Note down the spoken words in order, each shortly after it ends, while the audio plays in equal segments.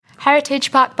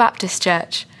Heritage Park Baptist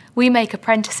Church. We make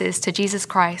apprentices to Jesus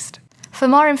Christ. For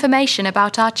more information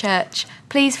about our church,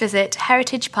 please visit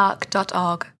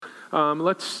heritagepark.org.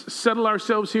 Let's settle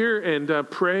ourselves here and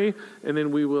pray, and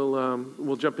then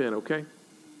we'll jump in, okay?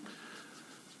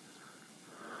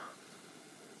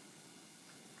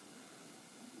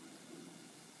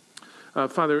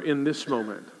 Father, in this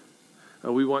moment,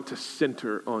 we want to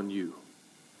center on you.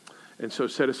 And so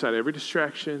set aside every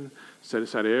distraction, set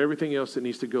aside everything else that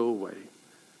needs to go away.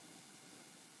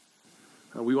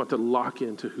 We want to lock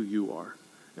into who you are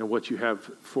and what you have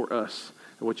for us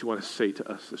and what you want to say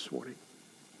to us this morning.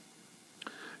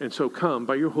 And so come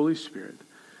by your Holy Spirit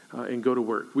and go to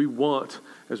work. We want,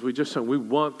 as we just sung, we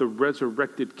want the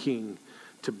resurrected King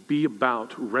to be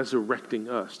about resurrecting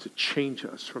us, to change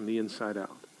us from the inside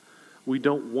out. We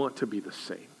don't want to be the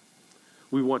same.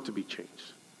 We want to be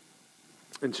changed.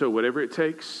 And so whatever it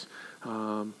takes,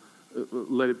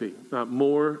 let it be.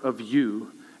 More of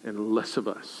you and less of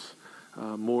us.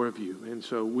 More of you. And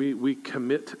so we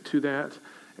commit to that,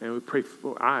 and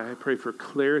I pray for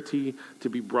clarity to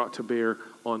be brought to bear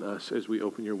on us as we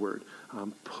open your word.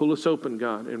 Pull us open,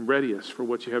 God, and ready us for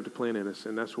what you have to plan in us.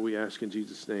 And that's what we ask in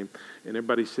Jesus' name. And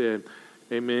everybody said,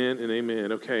 amen and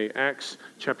amen. Okay, Acts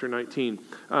chapter 19.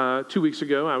 2 weeks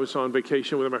ago, I was on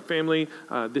vacation with my family.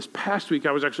 This past week,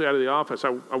 I was actually out of the office.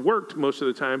 I worked most of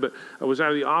the time, but I was out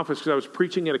of the office because I was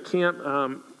preaching at a camp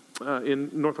in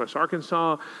Northwest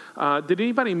Arkansas. Did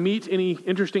anybody meet any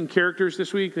interesting characters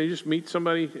this week? Did you just meet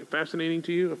somebody fascinating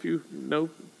to you? A few? No?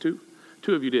 Two?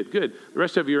 Two of you did. Good. The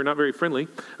rest of you are not very friendly.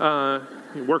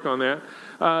 Work on that.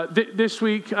 This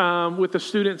week, with the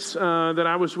students that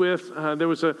I was with, there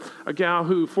was a gal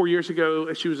who 4 years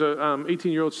ago, she was a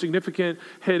 18-year-old, significant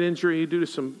head injury due to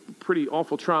some pretty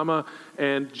awful trauma.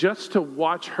 And just to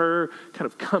watch her kind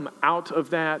of come out of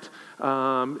that,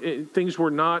 things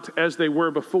were not as they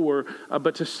were before,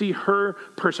 but to see her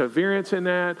perseverance in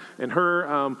that and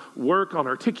her work on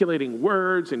articulating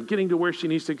words and getting to where she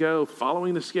needs to go,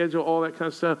 following the schedule, all that kind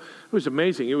of stuff, it was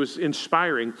amazing. It was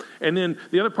inspiring. And then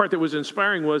the other part that was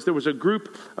inspiring was there was a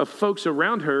group of folks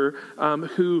around her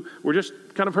who were just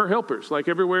kind of her helpers. Like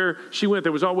everywhere she went,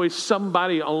 there was always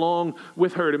somebody along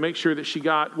with her to make sure that she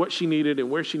got what she needed and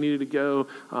where she needed to go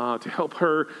to help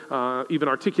her even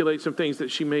articulate some things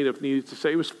that she may have needed to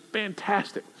say. It was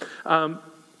fantastic.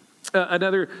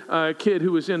 Another kid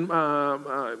who was in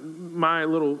my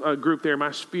little group there,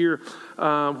 my sphere,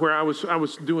 where I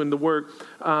was doing the work,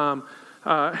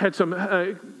 had some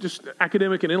just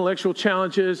academic and intellectual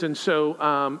challenges, and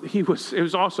so it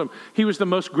was awesome. He was the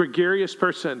most gregarious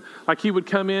person. Like, he would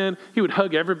come in, he would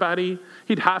hug everybody,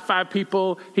 he'd high-five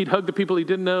people, he'd hug the people he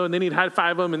didn't know, and then he'd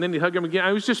high-five them, and then he'd hug them again.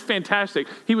 It was just fantastic.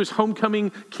 He was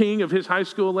homecoming king of his high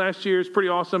school last year. It's pretty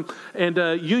awesome. And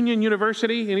Union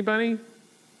University, anybody?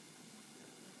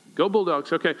 Go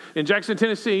Bulldogs. Okay. In Jackson,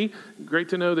 Tennessee, great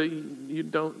to know that you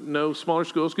don't know smaller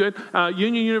schools. Good.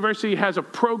 Union University has a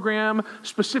program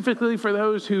specifically for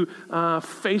those who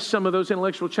face some of those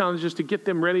intellectual challenges to get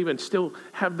them ready and still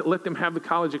let them have the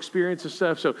college experience and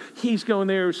stuff. So he's going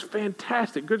there. It was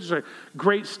fantastic. Good, just a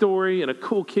great story and a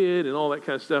cool kid and all that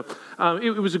kind of stuff.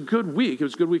 It was a good week. It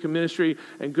was a good week of ministry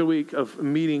and good week of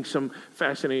meeting some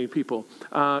fascinating people.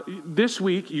 This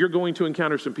week, you're going to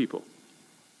encounter some people.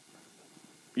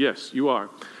 Yes, you are.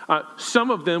 Some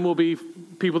of them will be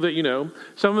people that you know.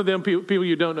 Some of them people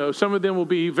you don't know. Some of them will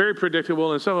be very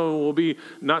predictable, and some of them will be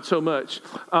not so much.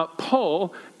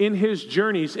 Paul, in his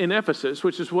journeys in Ephesus,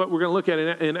 which is what we're going to look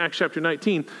at in Acts chapter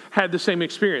 19, had the same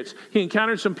experience. He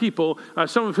encountered some people,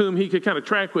 some of whom he could kind of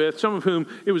track with, some of whom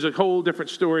it was a whole different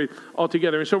story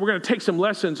altogether. And so we're going to take some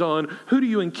lessons on who do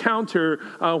you encounter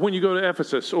when you go to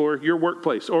Ephesus or your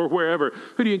workplace or wherever.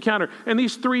 Who do you encounter? And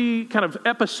these three kind of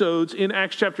episodes in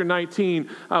Acts chapter 19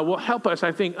 will help us,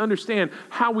 I think, understand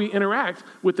how we interact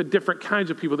with the different kinds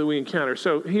of people that we encounter.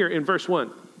 So here in verse 1.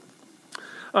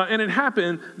 And it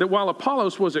happened that while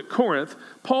Apollos was at Corinth,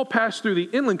 Paul passed through the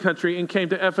inland country and came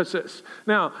to Ephesus.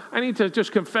 Now, I need to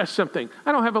just confess something.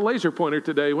 I don't have a laser pointer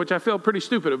today, which I feel pretty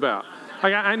stupid about.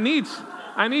 Like, I need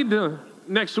to...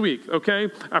 Next week, okay?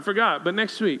 I forgot, but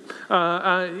next week.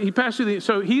 He passed through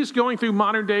so he's going through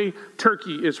modern-day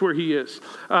Turkey is where he is.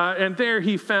 And there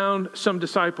he found some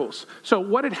disciples. So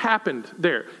what had happened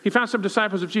there? He found some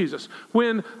disciples of Jesus.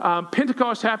 When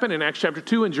Pentecost happened in Acts chapter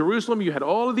 2 in Jerusalem, you had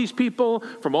all of these people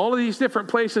from all of these different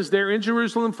places there in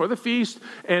Jerusalem for the feast,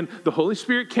 and the Holy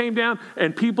Spirit came down,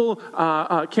 and people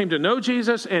came to know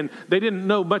Jesus, and they didn't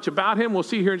know much about him. We'll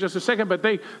see here in just a second, but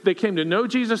they came to know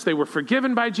Jesus. They were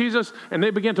forgiven by Jesus, and they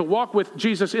began to walk with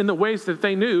Jesus in the ways that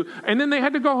they knew, and then they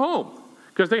had to go home.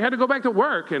 because they had to go back to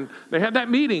work and they had that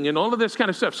meeting and all of this kind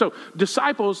of stuff. So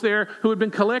disciples there who had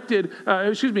been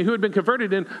who had been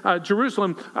converted in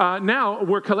Jerusalem, now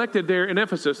were collected there in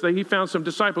Ephesus. He found some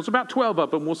disciples, about 12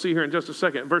 of them. We'll see here in just a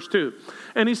second. Verse 2.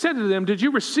 And he said to them, did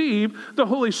you receive the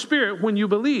Holy Spirit when you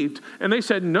believed? And they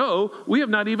said, no, we have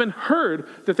not even heard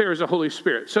that there is a Holy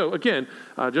Spirit. So again,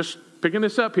 just picking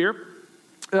this up here.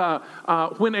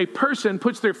 When a person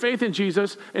puts their faith in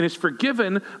Jesus and is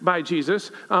forgiven by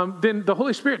Jesus, then the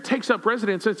Holy Spirit takes up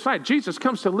residence inside. Jesus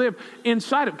comes to live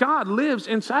inside of God, lives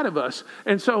inside of us.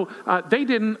 And so they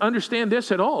didn't understand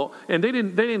this at all, and they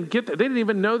didn't get that. They didn't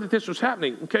even know that this was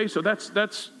happening. Okay, so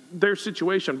that's their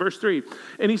situation. Verse 3.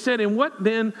 And he said,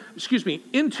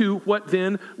 into what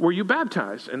then were you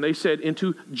baptized? And they said,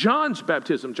 into John's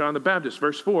baptism, John the Baptist.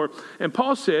 Verse 4. And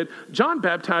Paul said, John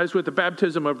baptized with the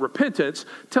baptism of repentance,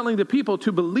 telling the people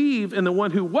to believe in the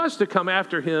one who was to come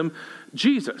after him,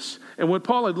 Jesus. And when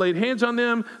Paul had laid hands on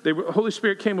them, the Holy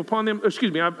Spirit came upon them.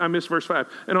 I missed verse 5.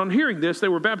 And on hearing this, they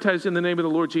were baptized in the name of the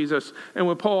Lord Jesus. And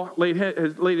when Paul laid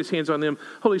his hands on them,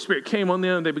 Holy Spirit came on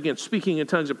them. They began speaking in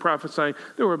tongues and prophesying.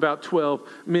 There were about 12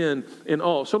 men in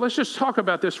all. So let's just talk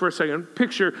about this for a second.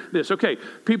 Picture this. Okay,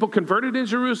 people converted in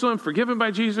Jerusalem, forgiven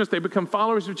by Jesus. They become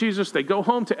followers of Jesus. They go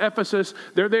home to Ephesus.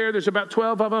 They're there. There's about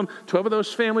 12 of them, 12 of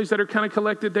those families that are kind of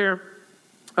collected there.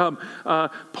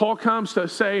 Paul comes to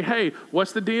say, hey,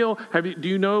 what's the deal? Did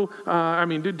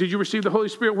you receive the Holy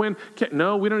Spirit when?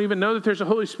 No, we don't even know that there's a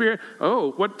Holy Spirit.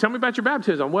 Oh, tell me about your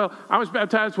baptism. Well, I was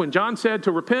baptized when John said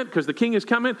to repent because the king is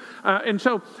coming. And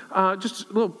so just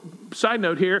a little side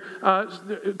note here.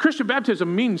 Christian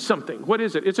baptism means something. What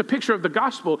is it? It's a picture of the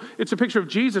gospel. It's a picture of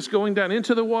Jesus going down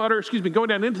into the water, going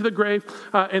down into the grave,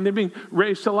 and then being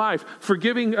raised to life,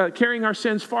 carrying our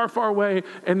sins far, far away,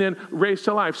 and then raised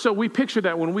to life. So we picture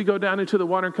that when we go down into the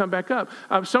water and come back up.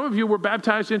 Some of you were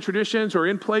baptized in traditions or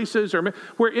in places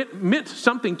where it meant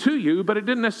something to you, but it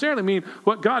didn't necessarily mean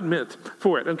what God meant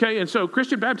for it, okay? And so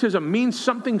Christian baptism means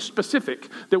something specific,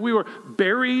 that we were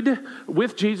buried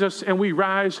with Jesus and we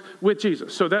rise with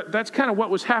Jesus. So that's kind of what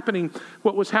was happening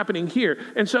here.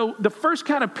 And so the first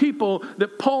kind of people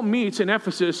that Paul meets in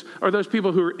Ephesus are those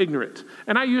people who are ignorant.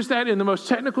 And I use that in the most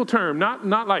technical term,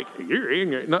 not like, you're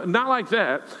ignorant, not like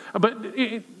that, but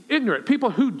ignorant, people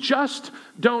who just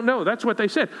don't know. That's what they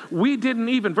said. We didn't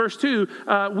even, verse 2,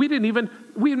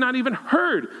 we have not even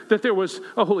heard that there was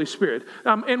a Holy Spirit.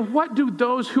 And what do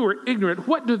those who are ignorant,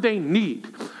 what do they need?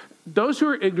 Those who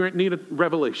are ignorant need a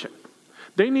revelation.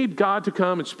 They need God to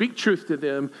come and speak truth to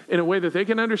them in a way that they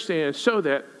can understand so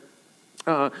that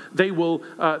they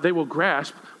will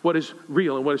grasp what is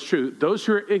real and what is true. Those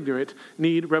who are ignorant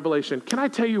need revelation. Can I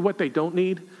tell you what they don't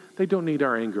need? They don't need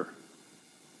our anger.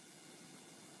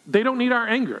 They don't need our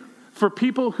anger. For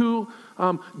people who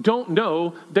don't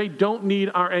know, they don't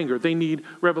need our anger. They need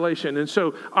revelation. And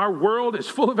so our world is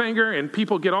full of anger and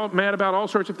people get all mad about all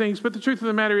sorts of things. But the truth of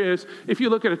the matter is, if you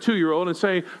look at a 2-year-old and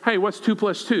say, hey, what's 2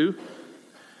 plus 2?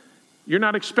 You're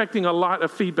not expecting a lot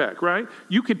of feedback, right?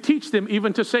 You could teach them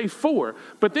even to say 4.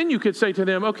 But then you could say to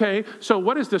them, okay, so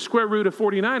what is the square root of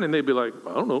 49? And they'd be like,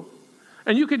 I don't know.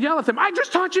 And you could yell at them, I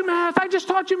just taught you math.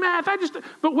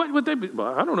 But what would they be?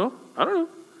 Well, I don't know.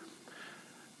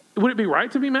 Would it be right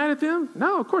to be mad at them?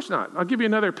 No, of course not. I'll give you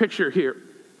another picture here.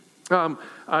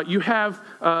 You have,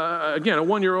 again, a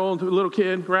 1-year-old little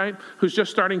kid, right, who's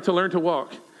just starting to learn to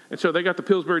walk. And so they got the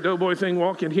Pillsbury Doughboy thing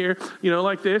walking here,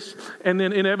 like this. And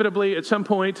then inevitably at some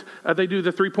point, they do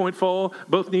the 3-point fall,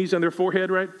 both knees on their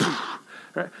forehead, right?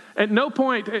 Right? At no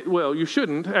point, well, you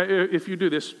shouldn't. If you do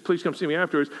this, please come see me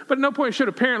afterwards. But at no point should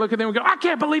a parent look at them and go, I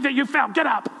can't believe that you fell. Get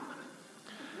up.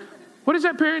 What does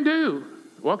that parent do?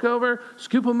 Walk over,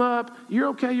 scoop them up. You're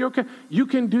okay. You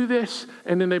can do this.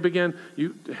 And then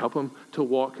you help them to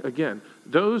walk again.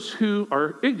 Those who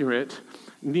are ignorant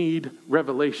need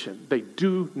revelation. They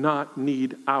do not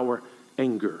need our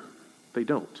anger. They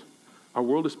don't. Our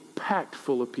world is packed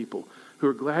full of people who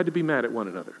are glad to be mad at one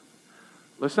another.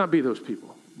 Let's not be those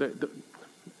people.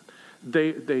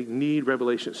 They need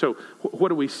revelation. So what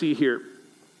do we see here?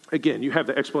 Again, you have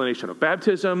the explanation of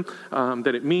baptism,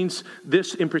 that it means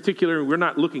this in particular. We're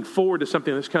not looking forward to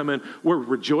something that's coming. We're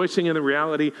rejoicing in the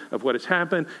reality of what has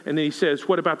happened. And then he says,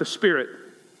 what about the Spirit?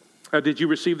 Did you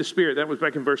receive the Spirit? That was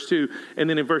back in verse 2. And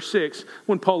then in verse 6,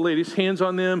 when Paul laid his hands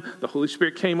on them, the Holy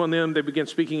Spirit came on them. They began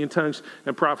speaking in tongues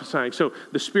and prophesying. So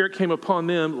the Spirit came upon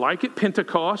them like at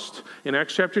Pentecost in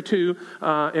Acts chapter 2.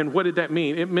 And what did that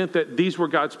mean? It meant that these were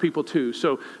God's people too.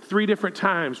 So 3 different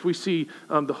times we see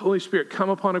the Holy Spirit come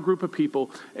upon a group of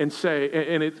people and say,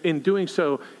 in doing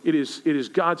so, it is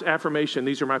God's affirmation.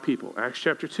 These are my people. Acts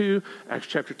chapter 2, Acts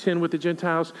chapter 10 with the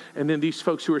Gentiles, and then these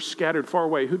folks who are scattered far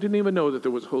away, who didn't even know that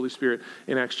there was a Holy Spirit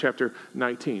in Acts chapter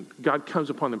 19. God comes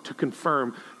upon them to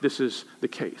confirm this is the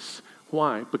case.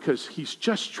 Why? Because he's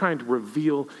just trying to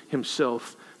reveal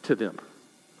himself to them.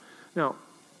 Now,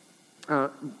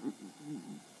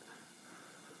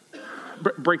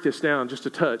 break this down just a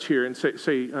touch here and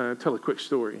tell a quick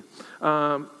story.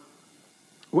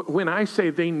 When I say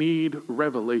they need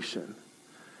revelation,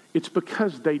 it's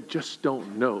because they just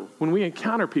don't know. When we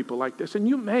encounter people like this, and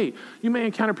you may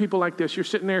encounter people like this, you're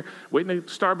sitting there waiting at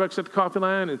Starbucks at the coffee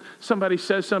line, and somebody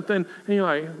says something, and you're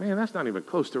like, man, that's not even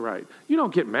close to right. You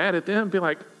don't get mad at them, be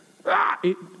like,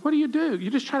 what do? You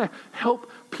just try to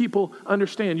help people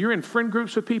understand. You're in friend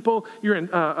groups with people, you're in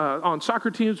on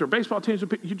soccer teams or baseball teams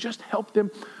with people, you just help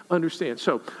them understand.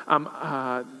 So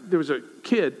there was a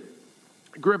kid,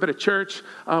 grew up at a church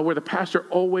where the pastor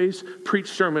always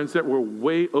preached sermons that were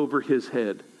way over his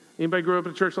head. Anybody grew up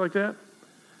in a church like that?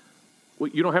 Well,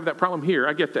 you don't have that problem here.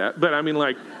 I get that. But I mean,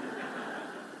 like,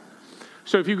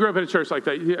 so if you grew up in a church like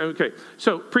that, okay.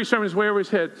 So preached sermons way over his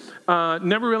head.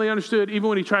 Never really understood. Even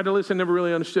when he tried to listen, never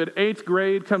really understood. 8th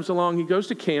grade comes along. He goes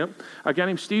to camp. A guy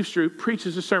named Steve Stroop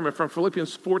preaches a sermon from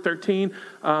Philippians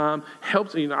 4:13.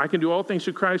 Helps, I can do all things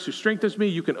through Christ who strengthens me.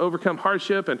 You can overcome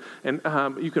hardship and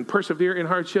you can persevere in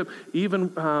hardship even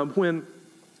when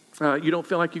you don't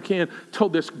feel like you can.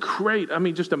 Told this great,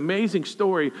 just amazing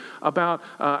story about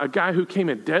a guy who came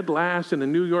in dead last in the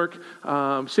New York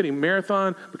City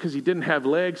Marathon because he didn't have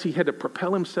legs. He had to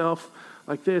propel himself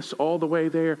like this all the way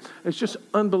there. It's just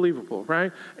unbelievable,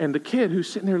 right? And the kid who's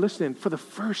sitting there listening for the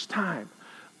first time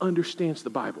understands the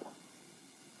Bible.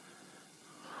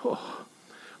 Oh,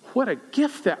 what a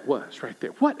gift that was right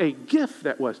there. What a gift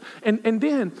that was. And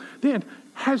then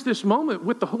has this moment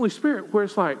with the Holy Spirit where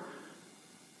it's like,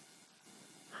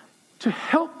 to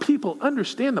help people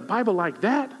understand the Bible like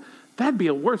that, that'd be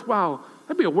a worthwhile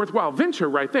venture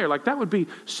right there. Like that would be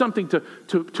something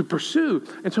to pursue.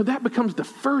 And so that becomes the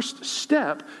first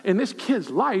step in this kid's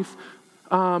life,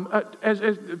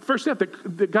 as first step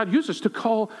that God uses to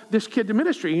call this kid to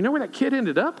ministry. You know where that kid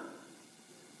ended up?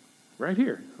 Right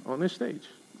here on this stage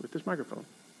with this microphone.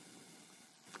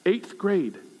 8th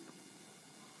grade.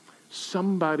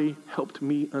 Somebody helped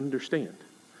me understand.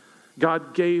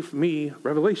 God gave me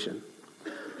revelation.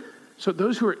 So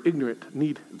those who are ignorant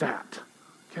need that,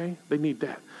 okay? They need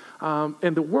that.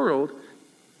 And the world,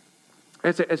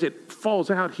 as it falls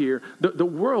out here, the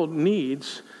world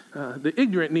needs, the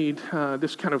ignorant need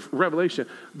this kind of revelation.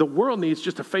 The world needs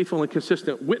just a faithful and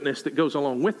consistent witness that goes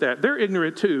along with that. They're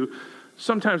ignorant too.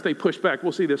 Sometimes they push back.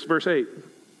 We'll see this, verse 8.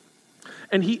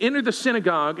 And he entered the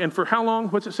synagogue, and for how long?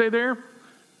 What's it say there?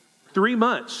 3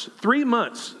 months. 3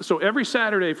 months. So every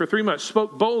Saturday for 3 months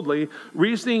spoke boldly,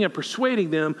 reasoning and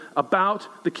persuading them about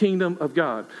the kingdom of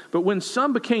God. But when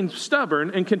some became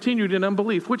stubborn and continued in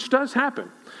unbelief, which does happen,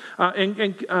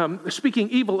 and speaking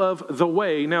evil of the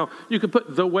way. Now, you can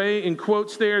put the way in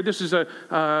quotes there. This is a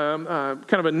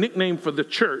kind of a nickname for the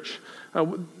church.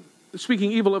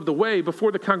 Speaking evil of the way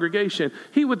before the congregation,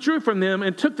 he withdrew from them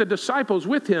and took the disciples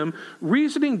with him,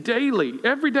 reasoning daily,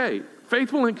 every day,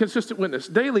 faithful and consistent witness,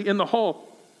 daily in the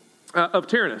hall of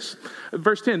Tyrannus.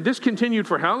 Verse 10, this continued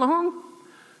for how long?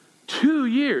 2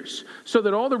 years, so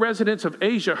that all the residents of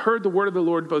Asia heard the word of the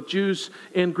Lord, both Jews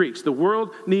and Greeks. The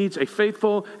world needs a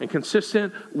faithful and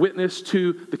consistent witness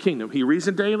to the kingdom. He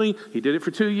reasoned daily. He did it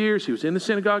for 2 years. He was in the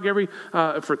synagogue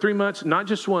for 3 months, not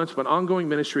just once, but ongoing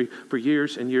ministry for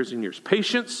years and years and years.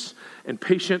 Patience and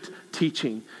patient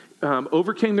teaching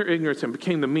overcame their ignorance and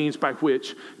became the means by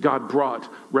which God brought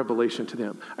revelation to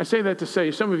them. I say that to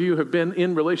say some of you have been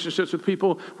in relationships with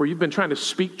people where you've been trying to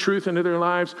speak truth into their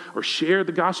lives or share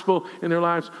the gospel in their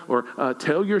lives or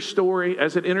tell your story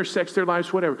as it intersects their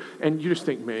lives, whatever. And you just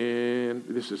think, man,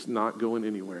 this is not going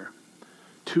anywhere.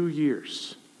 2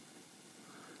 years.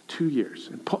 2 years.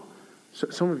 And Paul, so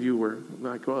some of you were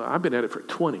like, well, I've been at it for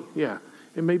 20. Yeah,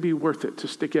 it may be worth it to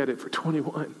stick at it for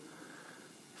 21.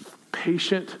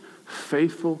 Patient,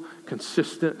 faithful,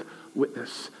 consistent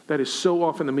witness. That is so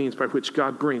often the means by which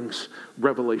God brings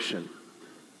revelation.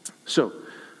 So,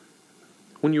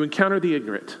 when you encounter the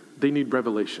ignorant, they need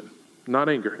revelation. Not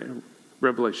anger,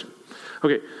 revelation.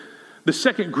 Okay, The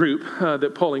second group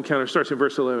that Paul encounters starts in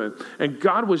verse 11. And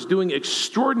God was doing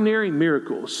extraordinary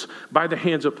miracles by the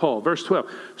hands of Paul. Verse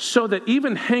 12. So that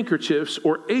even handkerchiefs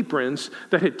or aprons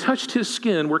that had touched his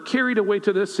skin were carried away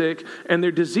to the sick, and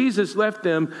their diseases left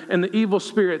them, and the evil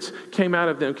spirits came out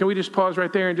of them. Can we just pause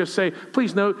right there and just say,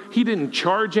 please note, he didn't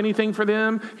charge anything for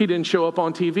them. He didn't show up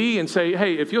on TV and say,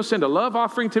 hey, if you'll send a love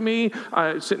offering to me,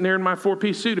 sitting there in my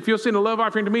 4-piece suit, if you'll send a love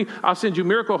offering to me, I'll send you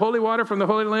miracle holy water from the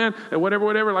Holy Land, and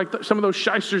whatever, like some of those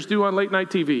shysters do on late night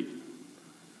TV.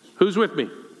 Who's with me?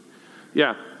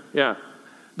 Yeah.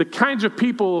 The kinds of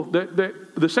people that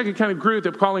the second kind of group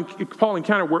that Paul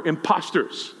encountered were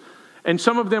imposters. And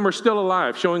some of them are still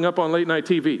alive, showing up on late night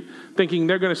TV, thinking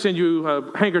they're going to send you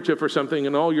a handkerchief or something,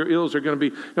 and all your ills are going to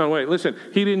be gone away. Listen,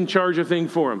 he didn't charge a thing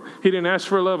for them. He didn't ask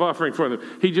for a love offering for them.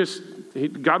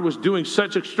 God was doing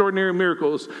such extraordinary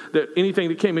miracles that anything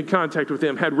that came in contact with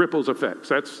them had ripples effects.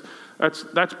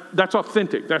 That's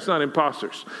authentic. That's not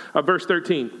imposters. Verse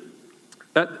 13.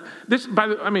 This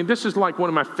is like one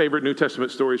of my favorite New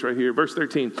Testament stories right here. Verse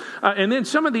 13. And then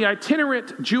some of the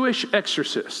itinerant Jewish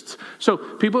exorcists, so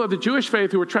people of the Jewish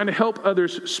faith who were trying to help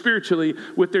others spiritually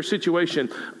with their situation,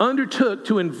 undertook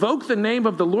to invoke the name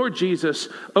of the Lord Jesus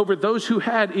over those who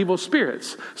had evil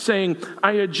spirits, saying,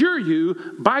 I adjure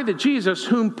you by the Jesus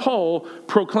whom Paul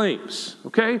proclaims.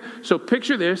 Okay? So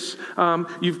picture this.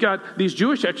 You've got these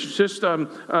Jewish exorcists,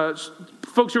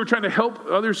 folks who are trying to help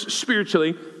others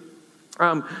spiritually.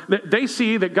 They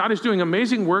see that God is doing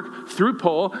amazing work through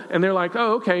Paul, and they're like,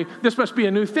 oh, okay, this must be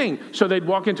a new thing. So they'd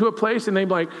walk into a place, and they'd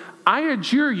be like, I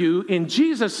adjure you in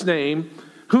Jesus' name,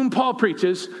 whom Paul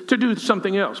preaches, to do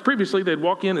something else. Previously, they'd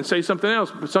walk in and say something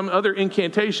else, some other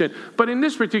incantation. But in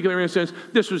this particular instance,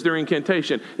 this was their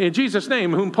incantation. In Jesus'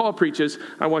 name, whom Paul preaches,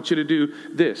 I want you to do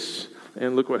this.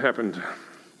 And look what happened.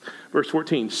 Verse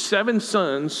 14, 7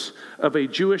 sons of a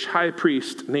Jewish high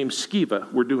priest named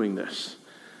Sceva were doing this.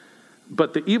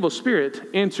 But the evil spirit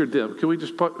answered them. Can we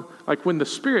just put, like when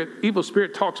the evil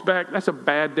spirit talks back, that's a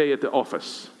bad day at the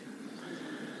office.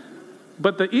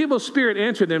 But the evil spirit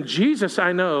answered them, Jesus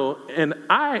I know,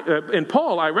 and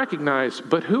Paul I recognize,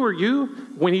 but who are you?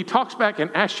 When he talks back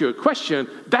and asks you a question,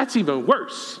 that's even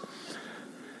worse.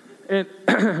 And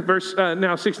verse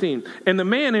now 16, and the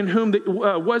man in whom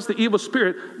was the evil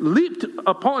spirit leaped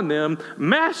upon them,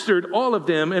 mastered all of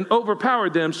them, and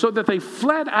overpowered them, so that they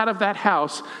fled out of that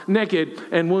house naked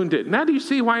and wounded. Now do you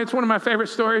see why it's one of my favorite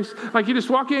stories? Like you just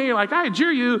walk in, and you're like, I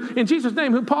adjure you in Jesus'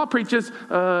 name, who Paul preaches.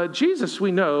 Jesus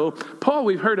we know, Paul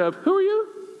we've heard of. Who are you?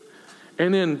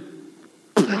 And then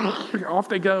off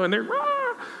they go, and they're,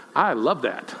 I love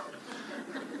that.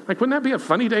 Like, wouldn't that be a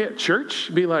funny day at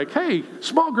church? Be like, hey,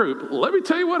 small group, let me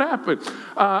tell you what happened.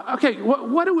 Okay,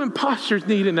 what do imposters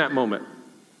need in that moment?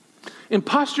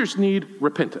 Imposters need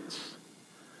repentance.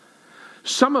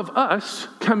 Some of us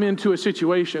come into a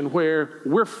situation where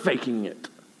we're faking it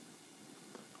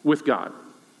with God.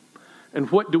 And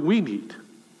what do we need?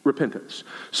 Repentance.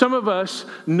 Some of us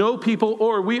know people,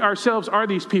 or we ourselves are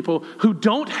these people who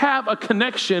don't have a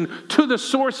connection to the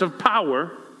source of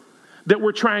power that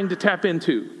we're trying to tap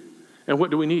into. And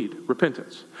what do we need?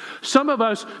 Repentance. Some of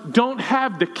us don't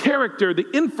have the character, the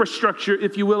infrastructure,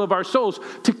 if you will, of our souls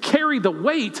to carry the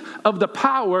weight of the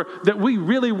power that we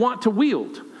really want to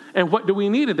wield. And what do we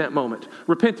need in that moment?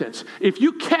 Repentance. If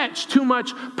you catch too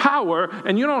much power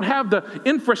and you don't have the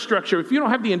infrastructure, if you don't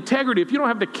have the integrity, if you don't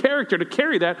have the character to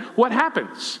carry that, what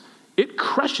happens? It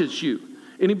crushes you.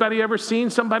 Anybody ever seen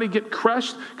somebody get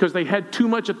crushed because they had too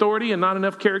much authority and not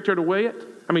enough character to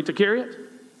carry it?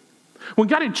 When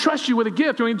God entrusts you with a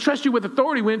gift, when He entrusts you with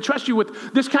authority, when He entrusts you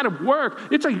with this kind of work,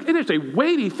 it is a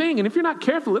weighty thing. And if you're not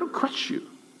careful, it'll crush you.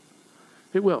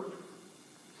 It will.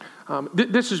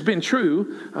 This has been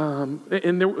true,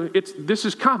 and this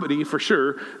is comedy for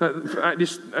sure. I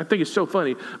think it's so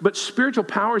funny. But spiritual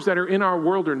powers that are in our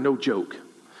world are no joke.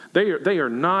 They are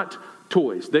not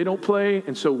toys. They don't play,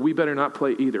 and so we better not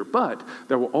play either. But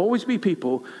there will always be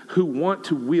people who want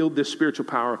to wield this spiritual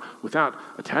power without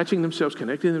attaching themselves,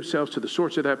 connecting themselves to the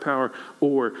source of that power,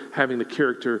 or having the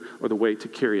character or the way to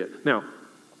carry it. Now,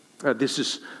 this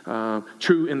is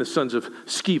true in the sons of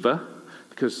Sceva,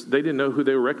 because they didn't know who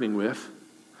they were reckoning with.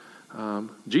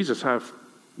 Jesus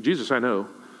I know.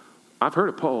 I've heard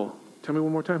of Paul. Tell me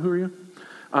one more time, who are you?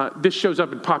 This shows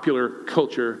up in popular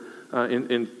culture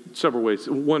in several ways.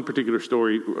 One particular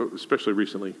story, especially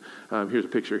recently. Here's a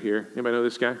picture here. Anybody know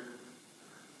this guy?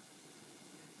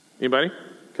 Anybody?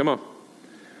 Come on.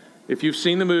 If you've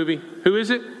seen the movie, who is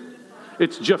it?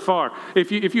 It's Jafar.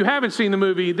 If you haven't seen the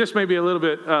movie, this may be a little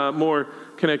bit more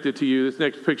connected to you. This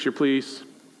next picture, please.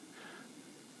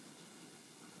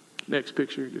 Next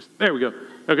picture. There we go.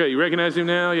 Okay, you recognize him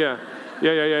now? Yeah.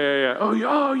 Yeah.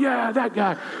 Oh, yeah, that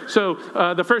guy. So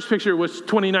the first picture was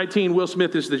 2019. Will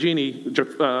Smith is the genie,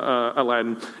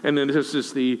 Aladdin. And then this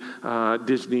is the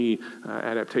Disney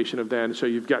adaptation of that. And so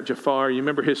you've got Jafar. You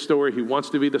remember his story. He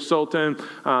wants to be the Sultan.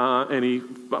 And he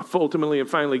ultimately and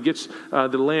finally gets the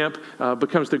lamp,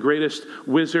 becomes the greatest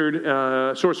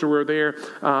wizard, sorcerer there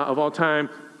of all time.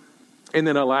 And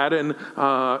then Aladdin,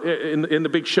 in the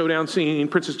big showdown scene,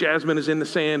 Princess Jasmine is in the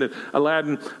sand, and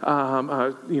Aladdin,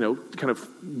 kind of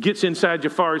gets inside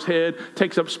Jafar's head,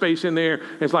 takes up space in there,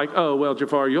 and it's like, oh, well,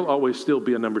 Jafar, you'll always still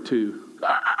be a number 2.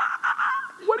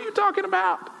 What are you talking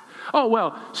about? Oh,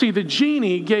 well, see, the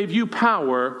genie gave you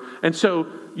power, and so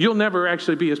you'll never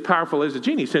actually be as powerful as the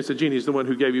genie, since the genie is the one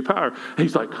who gave you power. And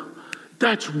he's like,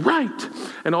 that's right.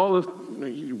 And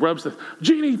he rubs the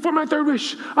genie for my third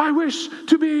wish. I wish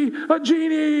to be a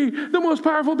genie, the most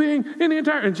powerful being in the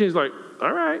entire. And genie's like,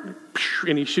 all right.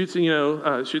 And he shoots,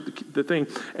 shoot the thing.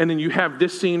 And then you have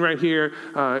this scene right here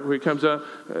where he comes up.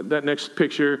 That next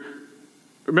picture.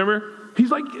 Remember? He's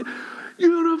like,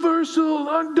 universal,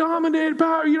 undominated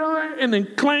power, And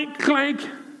then clank, clank.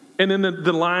 And then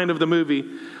the line of the movie.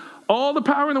 All the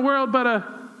power in the world, but a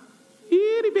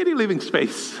itty bitty living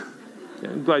space. Yeah,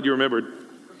 I'm glad you remembered.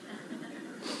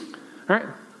 All right.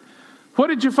 What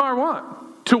did Jafar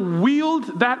want? To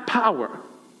wield that power.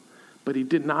 But he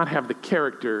did not have the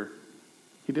character.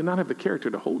 He did not have the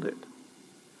character to hold it.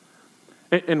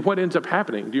 And what ends up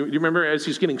happening? Do you remember as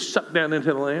he's getting sucked down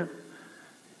into the lamp?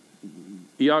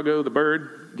 Iago, the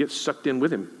bird, gets sucked in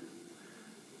with him.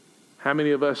 How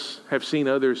many of us have seen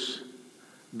others,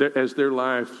 as their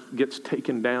life gets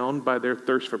taken down by their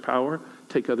thirst for power,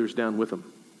 take others down with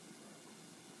them?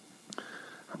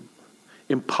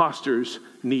 Imposters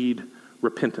need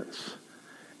repentance.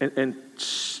 And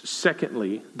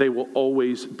secondly, they will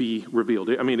always be revealed.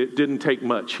 I mean, it didn't take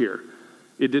much here.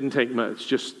 It didn't take much.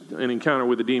 Just an encounter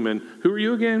with a demon. Who are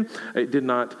you again? It did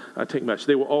not take much.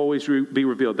 They will always be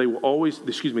revealed. They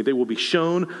will be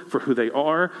shown for who they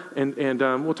are. And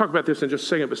we'll talk about this in just a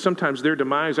second, but sometimes their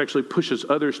demise actually pushes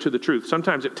others to the truth.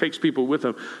 Sometimes it takes people with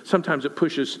them. Sometimes it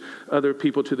pushes other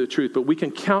people to the truth. But we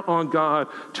can count on God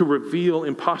to reveal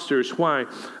imposters. Why?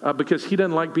 Because he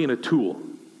doesn't like being a tool.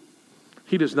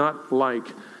 He does not like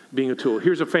being a tool.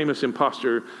 Here's a famous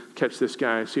imposter. Catch this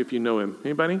guy. See if you know him.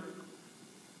 Anybody?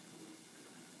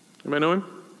 Anybody know him?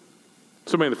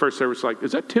 Somebody in the first service like,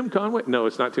 is that Tim Conway? No,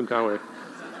 it's not Tim Conway.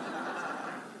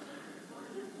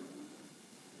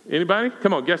 Anybody?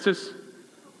 Come on, guess this.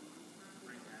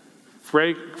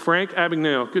 Frank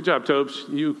Abagnale. Good job, Tobes.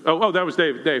 Oh, that was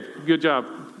Dave. Dave, good job.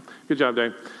 Good job,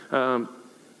 Dave.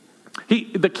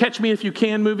 The Catch Me If You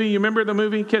Can movie, you remember the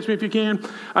movie, Catch Me If You Can?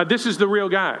 This is the real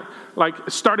guy.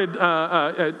 Started,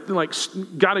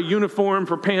 got a uniform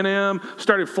for Pan Am,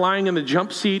 started flying in the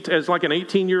jump seat as like an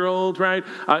 18-year-old, right?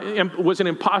 Was an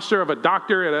imposter of a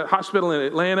doctor at a hospital in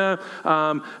Atlanta,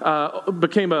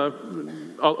 became a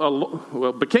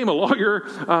lawyer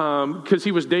because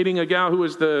he was dating a gal who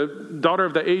was the daughter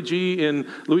of the AG in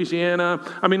Louisiana.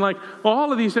 I mean,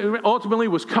 all of these, ultimately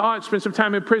was caught, spent some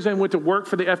time in prison, went to work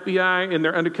for the FBI in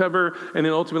their undercover, and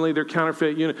then ultimately their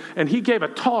counterfeit unit. And he gave a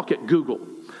talk at Google.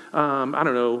 I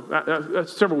don't know,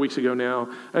 several weeks ago now.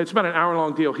 It's about an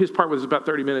hour-long deal. His part was about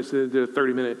 30 minutes, the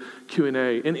 30-minute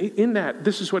Q&A. And in that,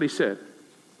 this is what he said.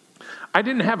 I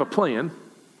didn't have a plan.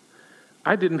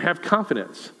 I didn't have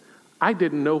confidence. I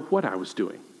didn't know what I was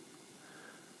doing.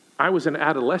 I was an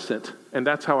adolescent, and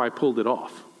that's how I pulled it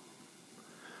off.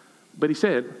 But he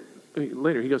said,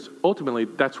 later, he goes, ultimately,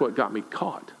 that's what got me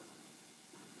caught.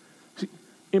 See,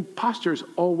 imposters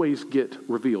always get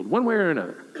revealed, one way or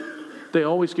another. They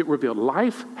always get revealed.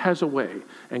 Life has a way,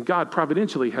 and God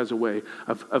providentially has a way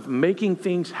of making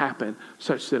things happen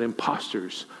such that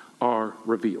imposters are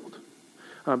revealed.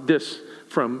 This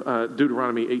from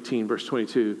Deuteronomy 18, verse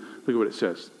 22. Look at what it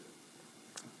says.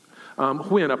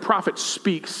 When a prophet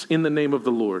speaks in the name of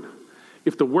the Lord,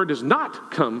 if the word does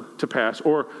not come to pass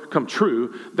or come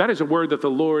true, that is a word that the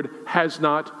Lord has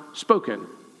not spoken.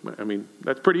 I mean,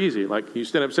 that's pretty easy. You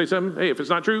stand up and say something. Hey, if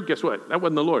it's not true, guess what? That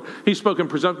wasn't the Lord.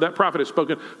 That prophet has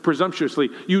spoken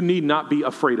presumptuously. You need not be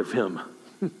afraid of him.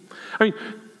 I mean,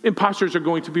 imposters are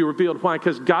going to be revealed. Why?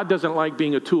 Because God doesn't like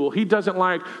being a tool. He doesn't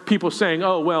like people saying,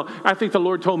 oh, well, I think the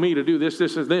Lord told me to do this,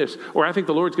 this, and this. Or I think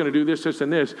the Lord's going to do this, this,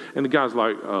 and this. And the guy's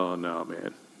like, oh, no,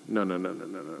 man.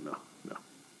 No.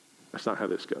 That's not how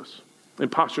this goes.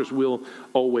 Imposters will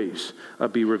always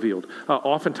be revealed.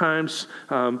 Oftentimes,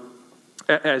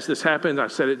 as this happens. I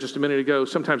said it just a minute ago.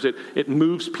 Sometimes it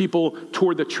moves people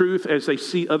toward the truth as they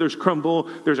see others crumble.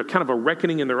 There's a kind of a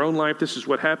reckoning in their own life. This is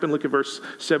what happened. Look at verse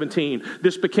 17.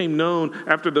 This became known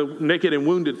after the naked and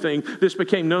wounded thing. This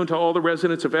became known to all the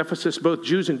residents of Ephesus, both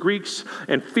Jews and Greeks,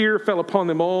 and fear fell upon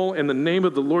them all, and the name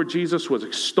of the Lord Jesus was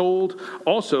extolled.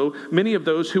 Also, many of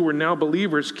those who were now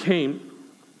believers came,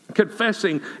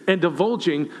 confessing and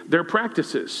divulging their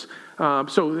practices.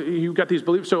 So you've got these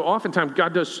beliefs. So oftentimes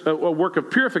God does a work of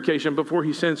purification before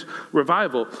he sends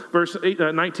revival. Verse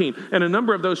 19, and a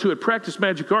number of those who had practiced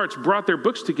magic arts brought their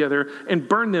books together and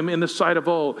burned them in the sight of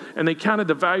all. And they counted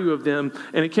the value of them,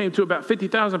 and it came to about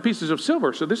 50,000 pieces of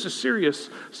silver. So this is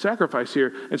serious sacrifice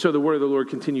here. And so the word of the Lord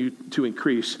continued to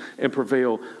increase and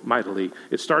prevail mightily.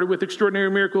 It started with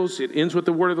extraordinary miracles. It ends with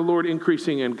the word of the Lord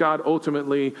increasing. And God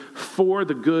ultimately, for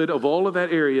the good of all of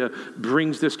that area,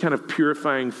 brings this kind of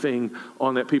purifying thing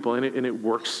on that people, and it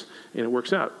works, and it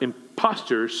works out.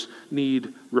 Imposters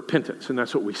need repentance, and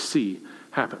that's what we see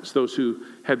happens. Those who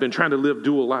had been trying to live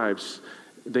dual lives,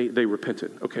 they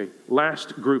repented. Okay,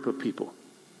 last group of people.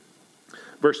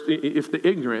 If the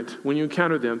ignorant, when you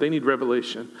encounter them, they need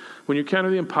revelation. When you encounter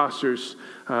the imposters,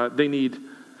 they need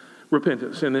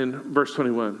repentance. And then verse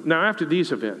 21. Now after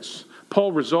these events,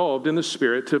 Paul resolved in the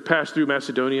Spirit to pass through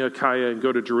Macedonia, Achaia, and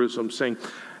go to Jerusalem, saying,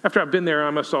 after I've been there,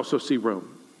 I must also see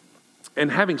Rome. And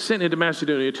having sent into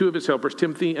Macedonia 2 of his helpers,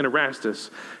 Timothy and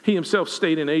Erastus, he himself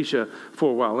stayed in Asia for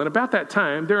a while. And about that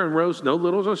time, there arose no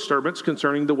little disturbance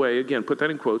concerning the way, again, put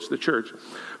that in quotes, the church.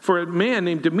 For a man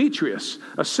named Demetrius,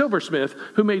 a silversmith,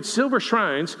 who made silver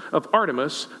shrines of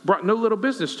Artemis, brought no little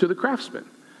business to the craftsmen.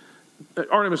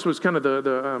 Artemis was kind of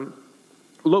the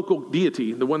local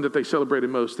deity, the one that they celebrated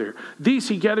most there. These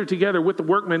he gathered together with the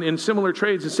workmen in similar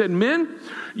trades and said, men,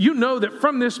 you know that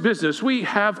from this business we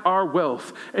have our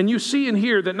wealth. And you see and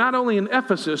hear that not only in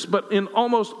Ephesus, but in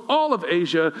almost all of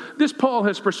Asia, this Paul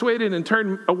has persuaded and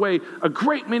turned away a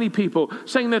great many people,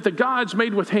 saying that the gods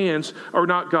made with hands are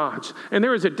not gods. And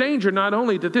there is a danger not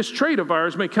only that this trade of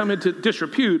ours may come into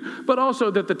disrepute, but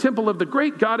also that the temple of the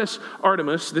great goddess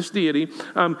Artemis, this deity,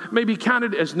 may be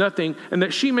counted as nothing, and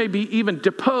that she may be even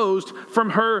deposed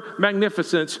from her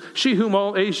magnificence, she whom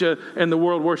all Asia and the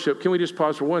world worship. Can we just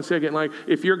pause for 1 second? Like,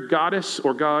 if your goddess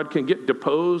or God can get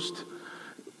deposed,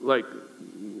 like,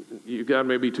 your God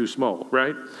may be too small,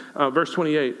 right? Verse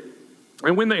 28.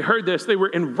 And when they heard this, they were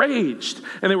enraged,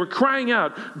 and they were crying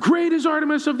out, great is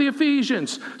Artemis of the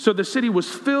Ephesians. So the city was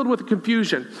filled with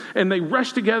confusion, and they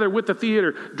rushed together with the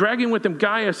theater, dragging with them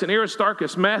Gaius and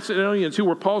Aristarchus, Macedonians who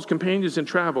were Paul's companions in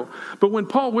travel. But when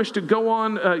Paul wished to go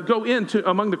into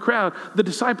among the crowd, the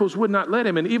disciples would not let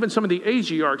him. And even some of the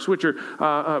Asiarchs, which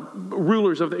are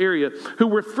rulers of the area, who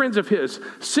were friends of his,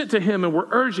 sent to him and were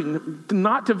urging him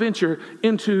not to venture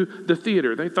into the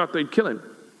theater. They thought they'd kill him.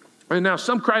 And now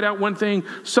some cried out one thing,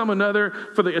 some another,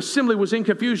 for the assembly was in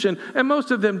confusion, and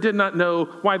most of them did not know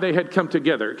why they had come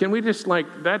together. Can we just,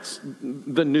 that's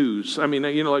the news. I mean,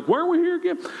 where are we here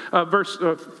again?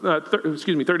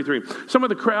 33. Some of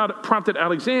the crowd prompted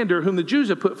Alexander, whom the Jews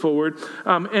had put forward,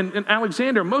 and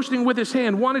Alexander, motioning with his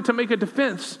hand, wanted to make a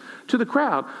defense to the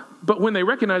crowd. But when they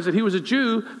recognized that he was a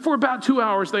Jew, for about 2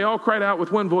 hours, they all cried out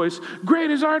with one voice, great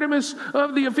is Artemis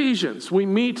of the Ephesians. We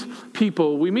meet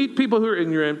people who are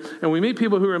ignorant, and we meet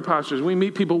people who are imposters. We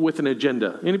meet people with an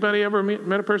agenda. Anybody ever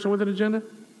met a person with an agenda?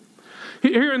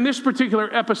 Here in this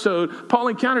particular episode, Paul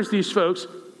encounters these folks,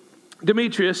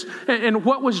 Demetrius, and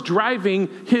what was driving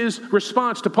his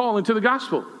response to Paul and to the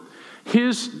gospel?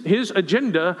 His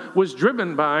agenda was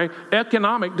driven by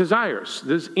economic desires.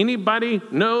 Does anybody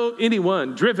know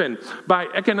anyone driven by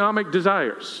economic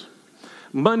desires?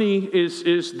 Money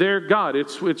is their God. It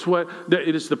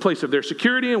is the place of their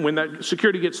security, and when that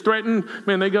security gets threatened,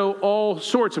 man, they go all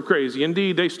sorts of crazy.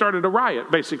 Indeed, they started a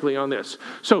riot basically on this.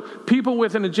 So people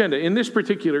with an agenda. In this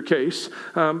particular case,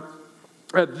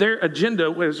 their agenda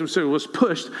was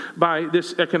pushed by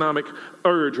this economic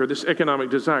urge or this economic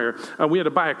desire. We had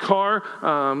to buy a car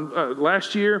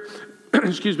last year.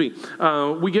 Excuse me.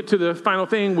 We get to the final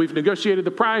thing. We've negotiated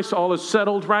the price. All is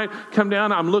settled, right? Come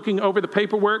down. I'm looking over the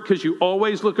paperwork because you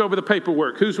always look over the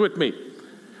paperwork. Who's with me?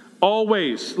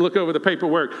 Always look over the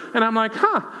paperwork. And I'm like,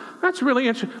 that's really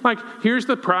interesting. Like, here's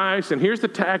the price and here's the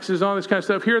taxes, all this kind of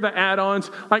stuff. Here are the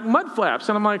add-ons, like mud flaps.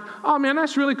 And I'm like, oh, man,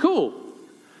 that's really cool.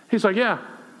 He's like, yeah.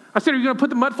 I said, are you going to put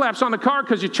the mud flaps on the car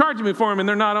because you're charging me for them and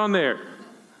they're not on there?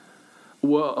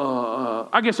 Well,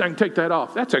 I guess I can take that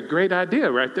off. That's a great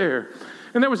idea right there.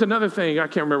 And there was another thing. I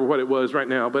can't remember what it was right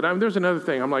now, but there's another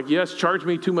thing. I'm like, yes, charge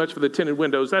me too much for the tinted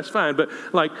windows. That's fine. But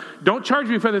don't charge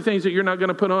me for the things that you're not going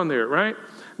to put on there, right?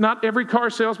 Not every car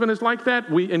salesman is like that.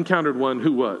 We encountered one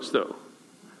who was, though.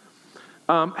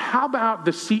 How about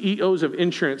the CEOs of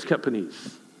insurance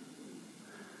companies?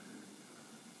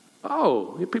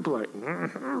 Oh, people are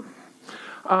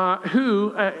like,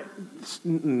 who,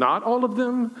 not all of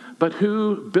them, but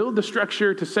who build the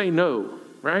structure to say no,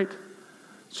 right?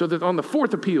 So that on the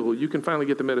fourth appeal, you can finally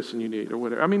get the medicine you need or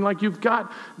whatever. I mean, like you've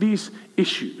got these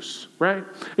issues, right?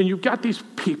 And you've got these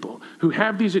people who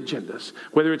have these agendas,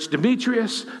 whether it's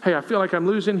Demetrius, hey, I feel like I'm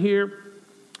losing here,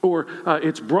 or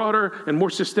it's broader and more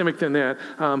systemic than that.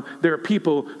 There are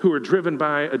people who are driven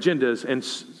by agendas, and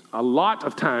a lot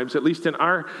of times, at least in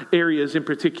our areas in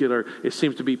particular, it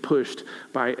seems to be pushed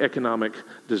by economic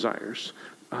desires.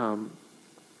 And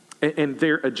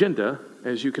their agenda,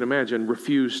 as you can imagine,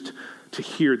 refused to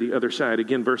hear the other side.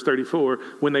 Again, verse 34,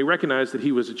 when they recognized that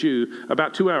he was a Jew,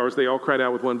 about 2 hours they all cried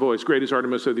out with one voice, "Great is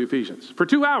Artemis of the Ephesians." For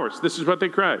 2 hours, this is what they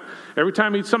cried. Every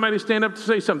time somebody stand up to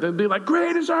say something, they'd be like,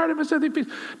 "Great is Artemis of the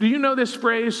Ephesians." Do you know this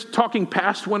phrase, talking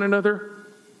past one another?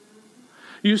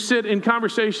 You sit in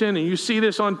conversation and you see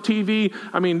this on TV.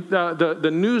 I mean,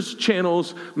 the news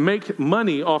channels make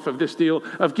money off of this deal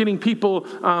of getting people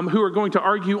who are going to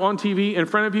argue on TV in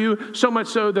front of you, so much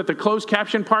so that the closed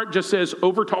caption part just says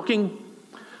over talking,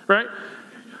 right?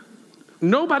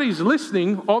 Nobody's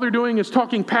listening. All they're doing is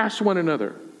talking past one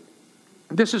another.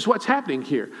 This is what's happening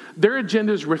here. Their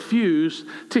agendas refuse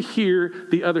to hear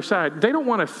the other side. They don't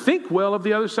want to think well of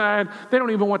the other side. They don't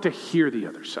even want to hear the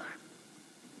other side.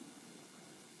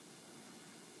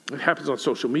 It happens on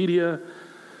social media.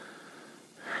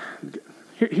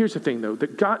 Here's the thing, though,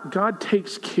 that God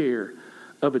takes care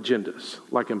of agendas,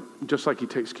 just like he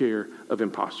takes care of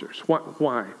imposters.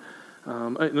 Why?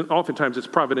 And oftentimes it's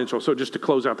providential. So just to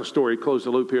close out the story, close the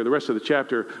loop here, the rest of the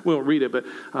chapter, we won't read it, but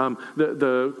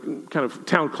the kind of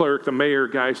town clerk, the mayor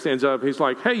guy stands up. He's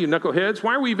like, "Hey, you knuckleheads,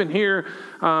 why are we even here?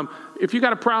 If you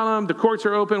got a problem, the courts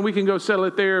are open. We can go settle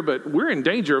it there, but we're in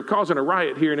danger of causing a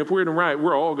riot here. And if we're in a riot,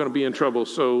 we're all going to be in trouble.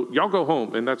 So y'all go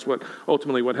home." And that's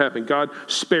ultimately what happened. God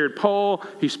spared Paul.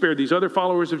 He spared these other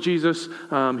followers of Jesus.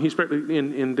 He spared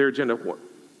in their agenda.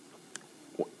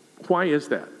 Why is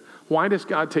that? Why does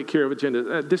God take care of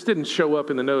agendas? This didn't show up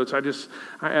in the notes. I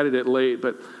added it late.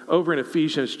 But over in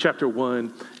Ephesians chapter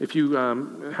 1, if you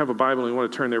have a Bible and you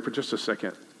want to turn there for just a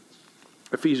second.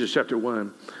 Ephesians chapter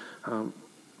 1,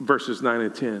 verses 9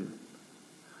 and 10.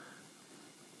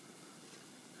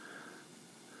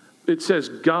 It says,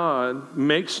 "God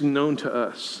makes known to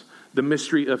us the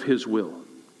mystery of his will,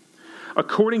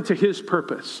 according to his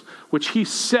purpose, which he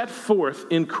set forth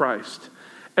in Christ,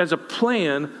 as a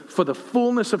plan for the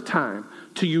fullness of time,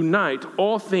 to unite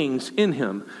all things in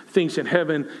him, things in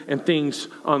heaven and things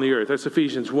on the earth." That's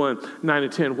Ephesians 1, 9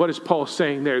 and 10. What is Paul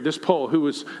saying there? This Paul who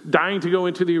was dying to go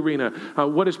into the arena.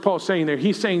 What is Paul saying there?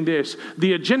 He's saying this: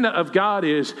 the agenda of God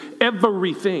is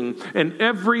everything, and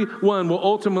everyone will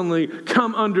ultimately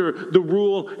come under the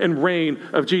rule and reign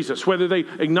of Jesus. Whether they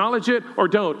acknowledge it or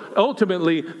don't,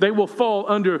 ultimately they will fall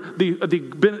under the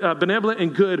benevolent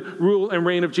and good rule and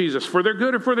reign of Jesus. For their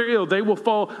good or for their ill, they will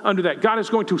fall under that. God is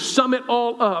going to sum it all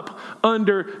up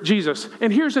under Jesus.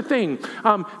 And here's the thing.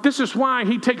 This is why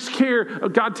God takes care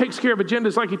of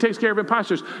agendas like he takes care of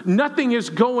imposters. Nothing is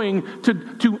going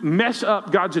to mess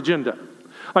up God's agenda.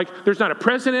 Like, there's not a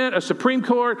president, a Supreme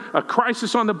Court, a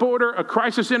crisis on the border, a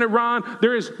crisis in Iran.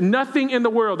 There is nothing in the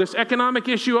world. This economic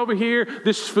issue over here,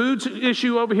 this food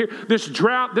issue over here, this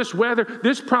drought, this weather,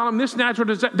 this problem, this natural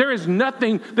disaster. There is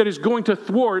nothing that is going to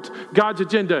thwart God's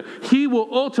agenda. He will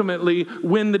ultimately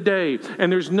win the day. And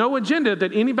there's no agenda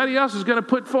that anybody else is going to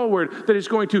put forward that is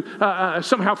going to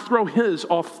somehow throw his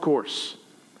off course.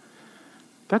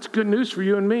 That's good news for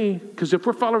you and me, because if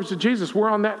we're followers of Jesus, we're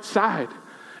on that side.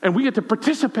 And we get to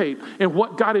participate in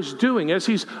what God is doing as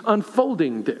he's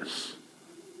unfolding this.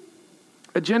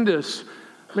 Agendas,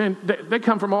 man, they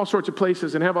come from all sorts of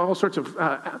places and have all sorts of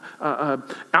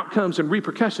outcomes and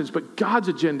repercussions. But God's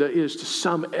agenda is to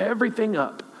sum everything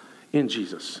up in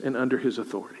Jesus and under his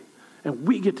authority. And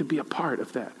we get to be a part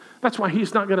of that. That's why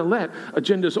he's not going to let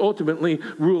agendas ultimately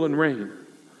rule and reign.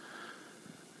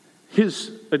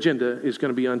 His agenda is going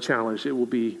to be unchallenged. It will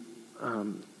be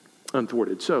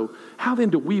unthwarted. So how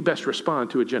then do we best respond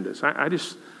to agendas?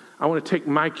 I want to take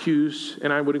my cues,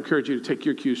 and I would encourage you to take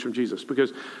your cues from Jesus,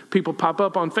 because people pop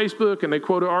up on Facebook and they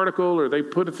quote an article, or they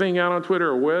put a thing out on Twitter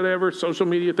or whatever social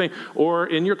media thing, or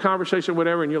in your conversation,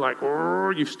 whatever, and you're like,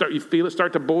 you feel it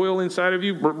start to boil inside of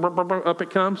you, up it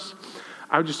comes.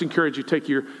 I would just encourage you to take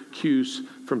your cues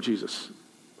from Jesus.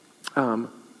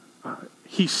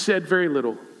 He said very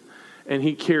little, and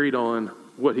he carried on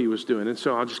what he was doing. And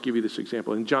so I'll just give you this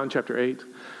example. In John chapter 8,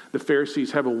 the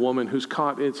Pharisees have a woman who's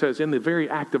caught, it says, in the very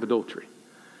act of adultery.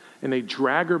 And they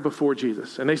drag her before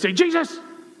Jesus. And they say, "Jesus,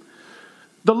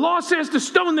 The law says to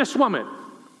stone this woman.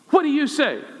 What do you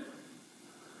say?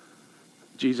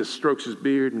 Jesus strokes his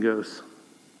beard and goes,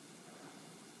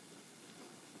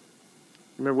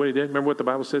 remember what he did? Remember what the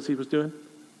Bible says he was doing?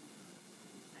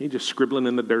 He just scribbling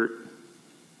in the dirt,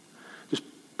 just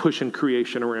pushing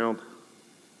creation around.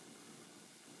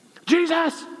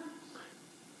 Jesus!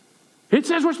 It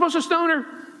says we're supposed to stone her.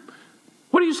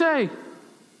 What do you say?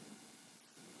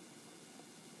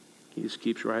 He just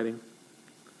keeps writing.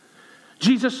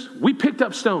 Jesus, we picked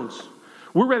up stones.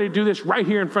 We're ready to do this right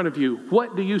here in front of you.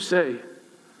 What do you say?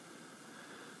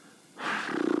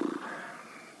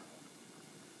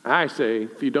 I say,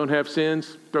 if you don't have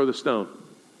sins, throw the stone.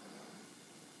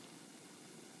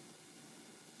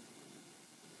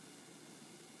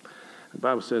 The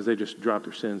Bible says they just dropped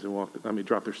their stones and walked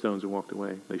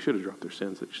away. They should have dropped their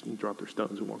sins. They just dropped their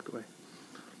stones and walked away.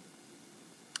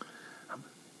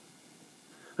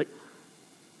 Like,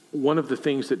 one of the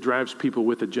things that drives people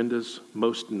with agendas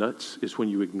most nuts is when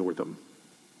you ignore them.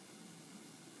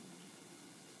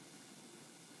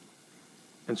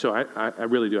 And so I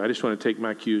really do. I just want to take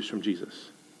my cues from Jesus.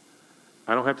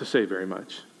 I don't have to say very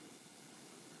much.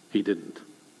 He didn't.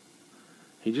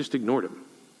 He just ignored him.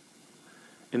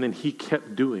 And then he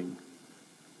kept doing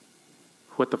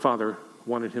what the Father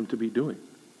wanted him to be doing.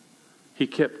 He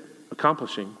kept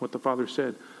accomplishing what the Father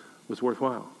said was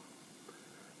worthwhile.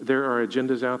 There are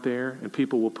agendas out there, and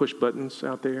people will push buttons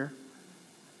out there.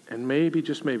 And maybe,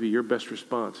 just maybe, your best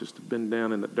response is to bend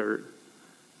down in the dirt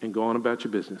and go on about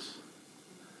your business.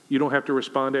 You don't have to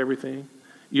respond to everything.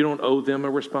 You don't owe them a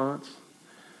response.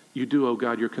 You do owe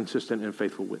God your consistent and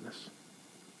faithful witness.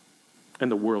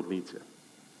 And the world needs it.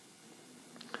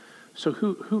 So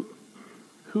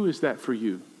who is that for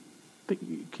you?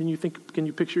 Can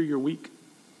you picture your week?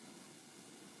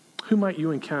 Who might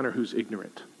you encounter who's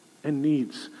ignorant and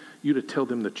needs you to tell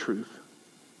them the truth?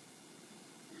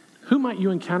 Who might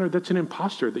you encounter that's an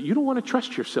imposter that you don't want to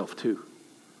trust yourself to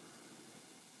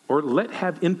or let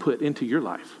have input into your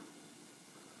life?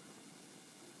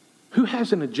 Who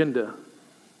has an agenda?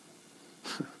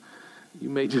 You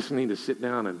may just need to sit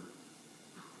down and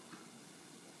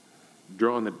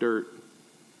draw in the dirt.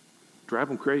 Drive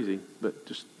them crazy, but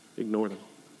just ignore them.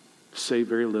 Say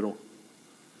very little.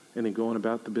 And then go on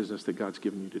about the business that God's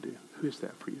given you to do. Who is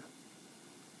that for you?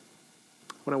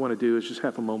 What I want to do is just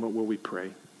have a moment where we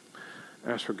pray.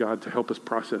 Ask for God to help us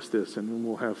process this, and then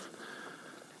we'll have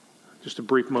just a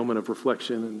brief moment of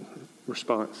reflection and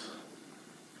response.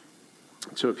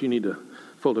 So if you need to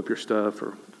fold up your stuff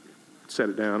or set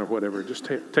it down or whatever, just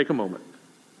take a moment.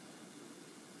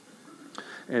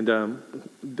 And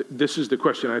this is the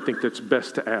question I think that's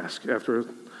best to ask after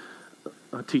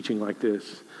a teaching like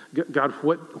this. God,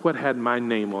 what had my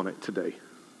name on it today?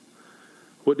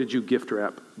 What did you gift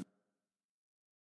wrap